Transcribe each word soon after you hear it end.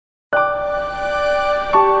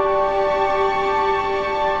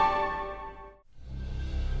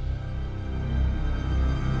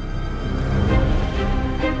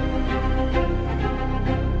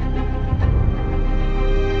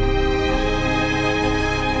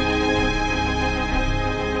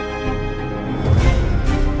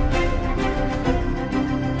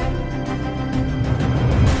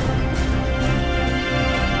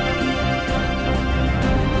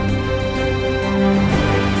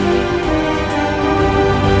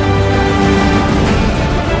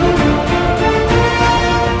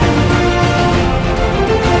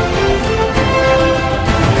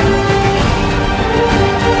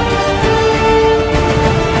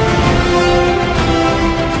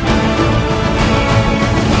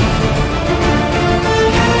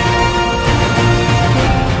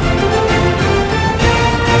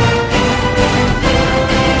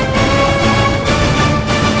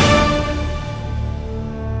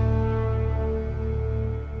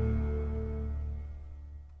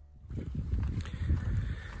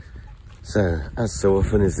So, as so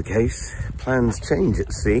often is the case, plans change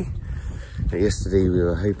at sea. Yesterday we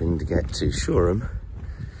were hoping to get to Shoreham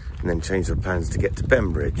and then change our plans to get to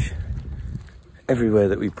Bembridge. Everywhere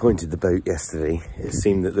that we pointed the boat yesterday, it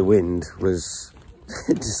seemed that the wind was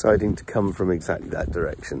deciding to come from exactly that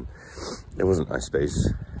direction. It wasn't, I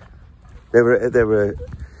suppose. There were, you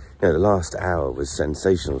know, the last hour was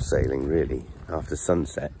sensational sailing, really, after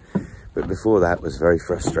sunset. But before that was very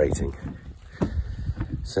frustrating.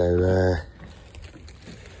 So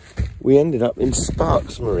we ended up in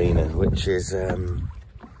Sparkes Marina, which is on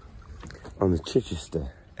the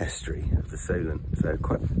Chichester estuary of the Solent. So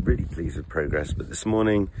quite really pleased with progress. But this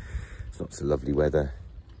morning, it's not so lovely weather.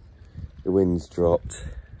 The wind's dropped,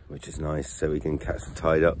 which is nice, so we can catch the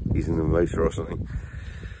tide up using the motor or something.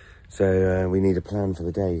 So we need a plan for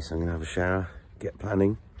the day. So I'm gonna have a shower, get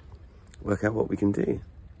planning, work out what we can do.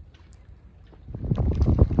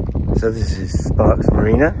 So this is Sparkes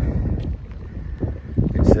Marina.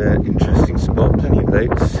 It's an interesting spot, plenty of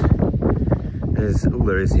boats. All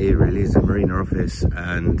there is here really is a marina office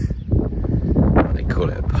and, well, they call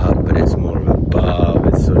it a pub, but it's more of a bar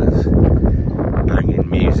with sort of banging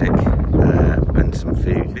music and some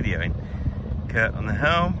food. Videoing. Kurt on the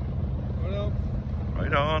helm. Right on.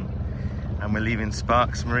 Right on. And we're leaving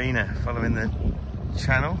Sparkes Marina, following the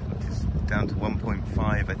channel, which is down to 1.5,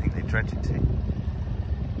 I think they dredged it to.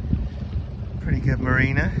 Pretty good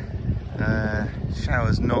marina.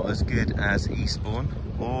 Shower's not as good as Eastbourne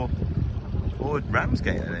or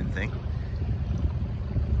Ramsgate, I don't think.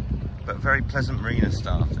 But very pleasant marina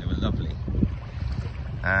staff, they were lovely.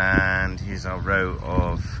 And here's our row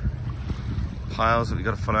of piles that we've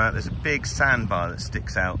got to follow out. There's a big sandbar that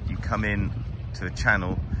sticks out. You come in to a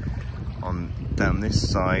channel down this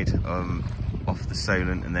side off the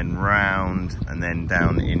Solent, and then round and then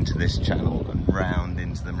down into this channel and round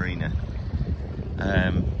into the marina.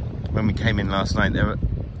 When we came in last night, there were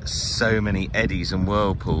so many eddies and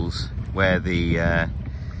whirlpools where the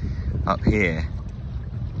up here,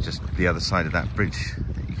 just the other side of that bridge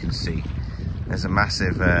that you can see, there's a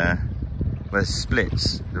massive where it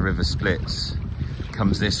splits, the river splits,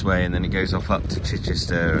 comes this way and then it goes off up to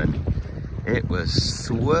Chichester, and it was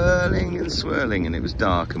swirling and swirling, and it was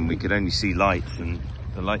dark and we could only see lights, and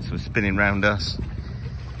the lights were spinning round us.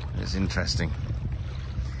 It was interesting.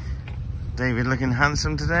 David looking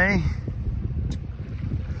handsome today.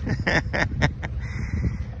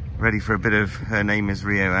 Ready for a bit of Her Name is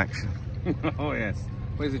Rio action. Oh yes,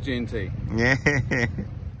 where's the G&T? Yeah.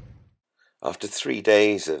 After 3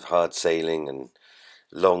 days of hard sailing and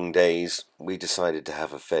long days, we decided to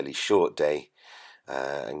have a fairly short day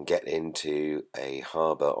and get into a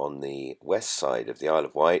harbour on the west side of the Isle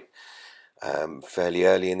of Wight fairly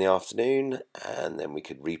early in the afternoon, and then we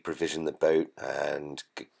could reprovision the boat and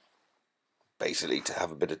basically to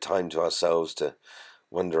have a bit of time to ourselves to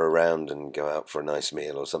wander around and go out for a nice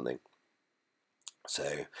meal or something.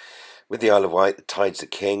 So with the Isle of Wight, the tide's the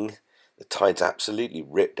king. The tide's absolutely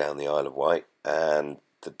ripped down the Isle of Wight, and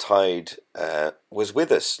the tide was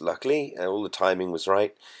with us, luckily, and all the timing was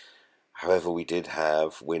right. However, we did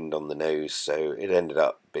have wind on the nose, so it ended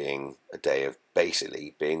up being a day of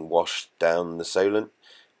basically being washed down the Solent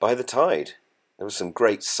by the tide. There were some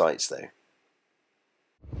great sights though.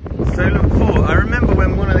 Solent Fort. I remember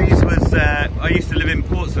when one of these was, I used to live in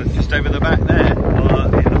Portsmouth, just over the back there, in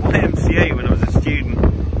the YMCA when I was a student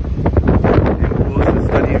in Portsmouth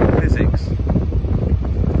studying physics.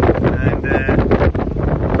 And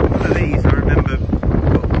one of these, I remember,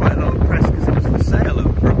 got quite a lot of press because it was for sale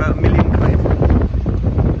for about £1 million.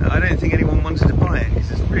 I don't think anyone wanted to buy it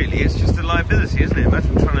because it's just a liability, isn't it?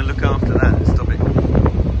 Imagine trying to look after that and stop it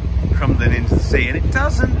crumbling into the sea. And it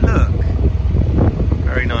doesn't look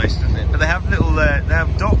very nice, doesn't it? But they have little, they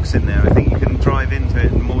have docks in there. I think you can drive into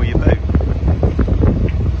it and moor your boat.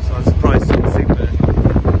 So I'm surprised some super, I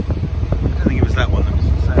don't think it was that one that was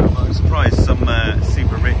for sale, but I'm surprised some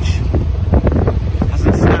super rich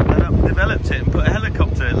hasn't snapped that up, developed it and put a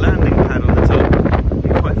helicopter landing pad on the top. It'd be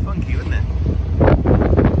quite funky, wouldn't it?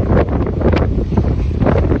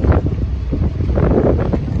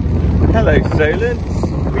 Hello Solent,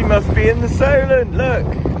 we must be in the Solent, look!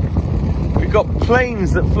 We've got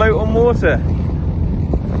planes that float on water.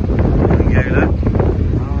 There we go, look.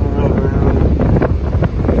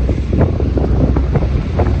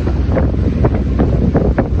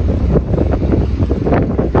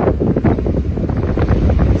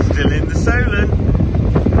 Still in the Solent.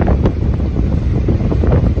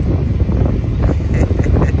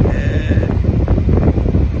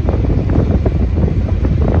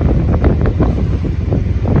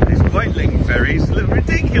 These Whiteling ferries look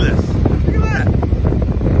ridiculous.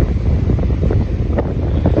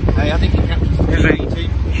 I think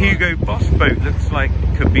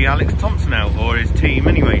Alex Thompson out, or his team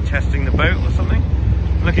anyway, testing the boat or something.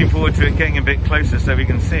 Looking forward to it getting a bit closer so we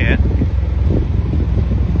can see it.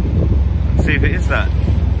 See if it is that.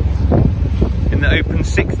 In the open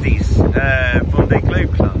 60s Vendée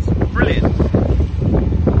Globe class. Brilliant.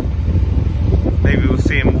 Maybe we'll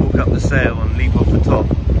see him walk up the sail and leap off the top.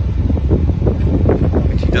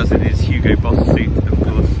 Which he does in his Hugo Boss suit, of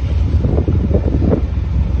course.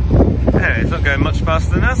 No, it's not going much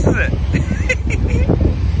faster than us, is it?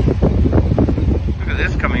 Look at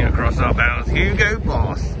this coming across our bows. Hugo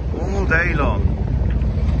Boss, all day long.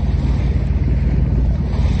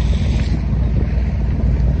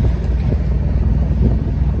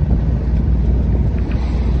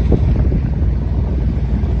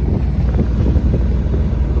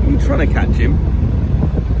 I'm trying to catch him.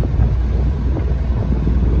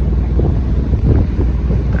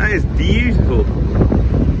 That is beautiful.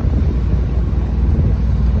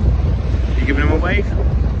 You giving him a wave?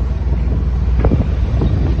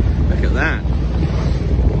 Look at that.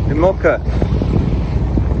 IMOCA.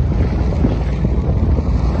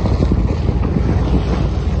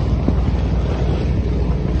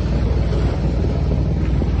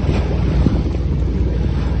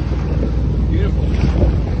 Beautiful.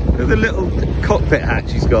 Look at the little cockpit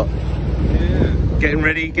hatch he's got. Yeah. Getting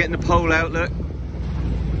ready, getting the pole out, look.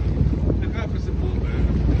 Look out for support though.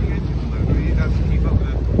 The engine though. He has to keep up with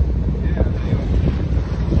it. Yeah, there you are.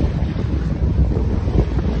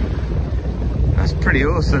 That's pretty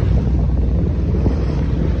awesome.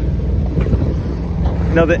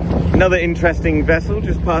 Another interesting vessel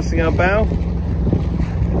just passing our bow.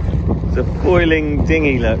 It's a foiling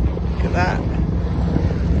dinghy, look. Look at that.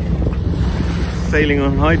 Sailing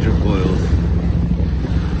on hydrofoils.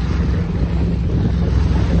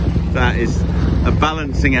 That is a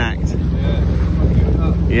balancing act.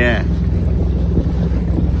 Yeah.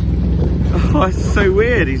 Oh, it's so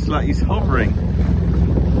weird. He's hovering.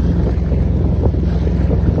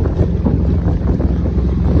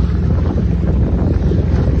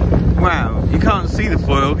 Wow, you can't see the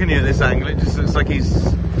foil, can you, at this angle? It just looks like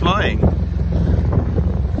he's flying.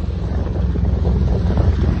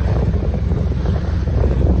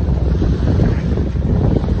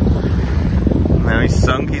 Now he's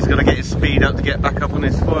sunk, he's got to get his speed up to get back up on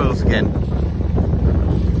his foils again.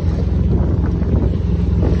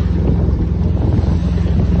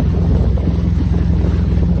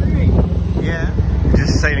 Yeah,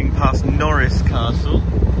 just sailing past Norris Castle.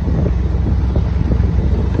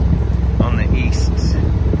 On the east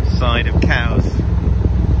side of Cowes,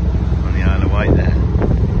 on the Isle of Wight there.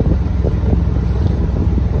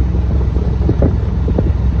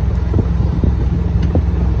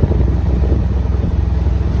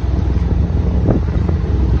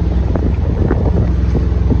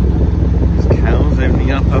 There's Cowes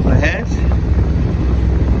opening up ahead.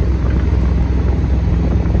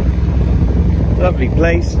 Lovely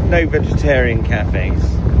place, no vegetarian cafes.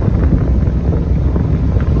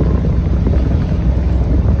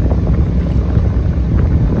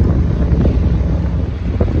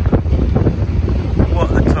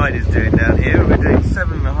 Is doing down here. We're doing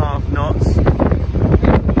 7.5 knots, 10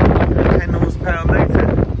 horsepower motor.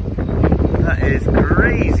 That is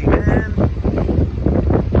crazy, man.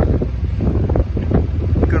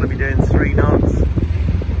 Got to be doing 3 knots,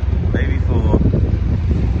 maybe 4.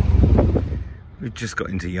 We've just got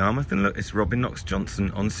into Yarmouth and look, it's Robin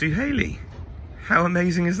Knox-Johnston on Suhaili. How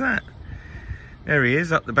amazing is that? There he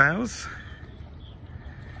is up the bows,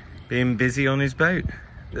 being busy on his boat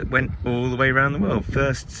that went all the way around the world.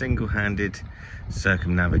 First single-handed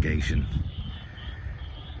circumnavigation.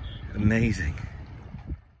 Amazing.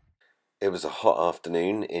 It was a hot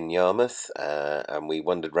afternoon in Yarmouth and we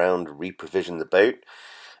wandered round, reprovisioned the boat,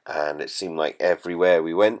 and it seemed like everywhere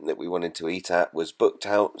we went that we wanted to eat at was booked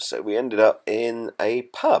out, so we ended up in a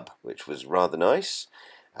pub, which was rather nice,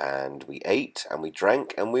 and we ate and we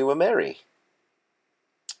drank and we were merry.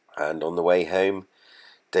 And on the way home,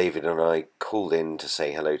 David and I called in to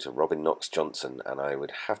say hello to Robin Knox-Johnston, and I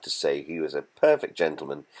would have to say he was a perfect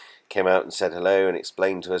gentleman. Came out and said hello and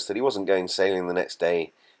explained to us that he wasn't going sailing the next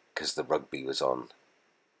day because the rugby was on.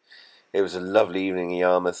 It was a lovely evening in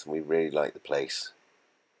Yarmouth and we really liked the place.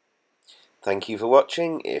 Thank you for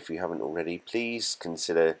watching. If you haven't already, please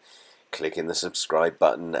consider clicking the subscribe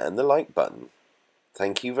button and the like button.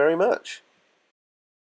 Thank you very much.